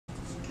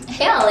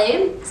Hey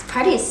Ollie, this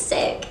party is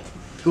sick.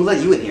 Who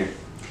let you in here?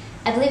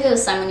 I believe it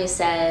was someone who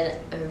said,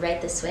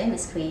 right this way,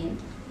 Miss Queen.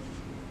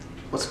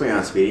 What's going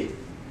on, Speedy?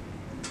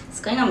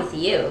 What's going on with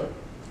you?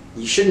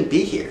 You shouldn't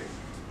be here.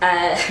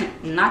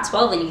 I'm not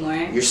 12 anymore.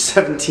 You're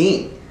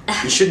 17.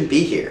 You shouldn't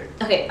be here.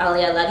 Okay,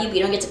 Ollie, I love you, but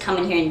you don't get to come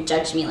in here and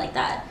judge me like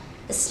that.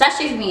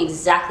 Especially for being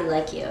exactly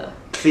like you.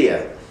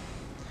 Thea,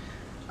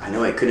 I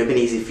know it couldn't have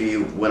been easy for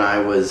you when I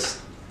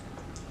was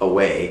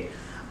away.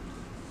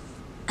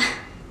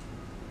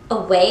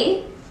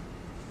 Away?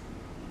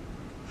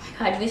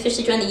 Oh my god, you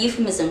officially joined the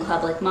euphemism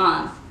club like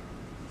Mom.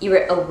 You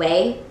were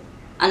away?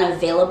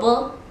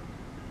 Unavailable?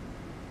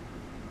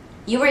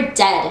 You were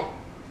dead.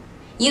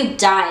 You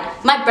died.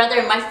 My brother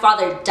and my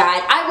father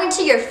died. I went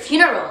to your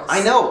funerals.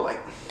 I know.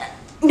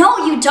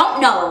 No, you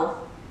don't know.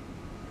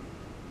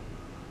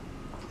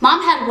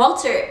 Mom had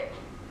Walter,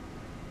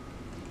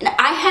 and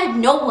I had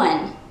no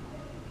one.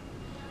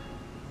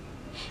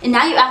 And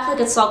now you act like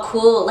it's all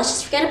cool. Let's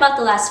just forget about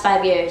the last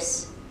 5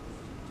 years.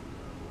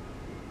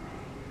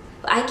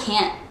 But I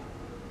can't.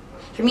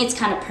 For me, it's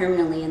kind of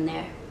permanently in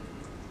there.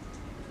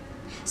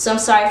 So I'm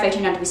sorry if I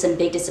turned out to be some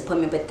big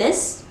disappointment, but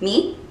this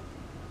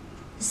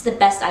is the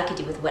best I could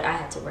do with what I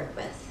had to work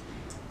with.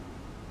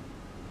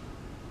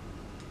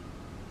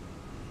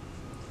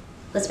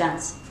 Let's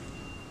bounce.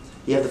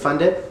 You have the fun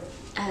dip?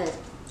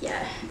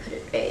 Yeah, I put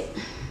it right.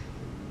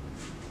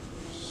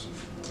 Shit,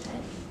 did I?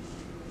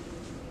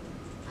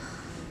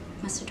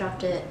 Must have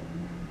dropped it.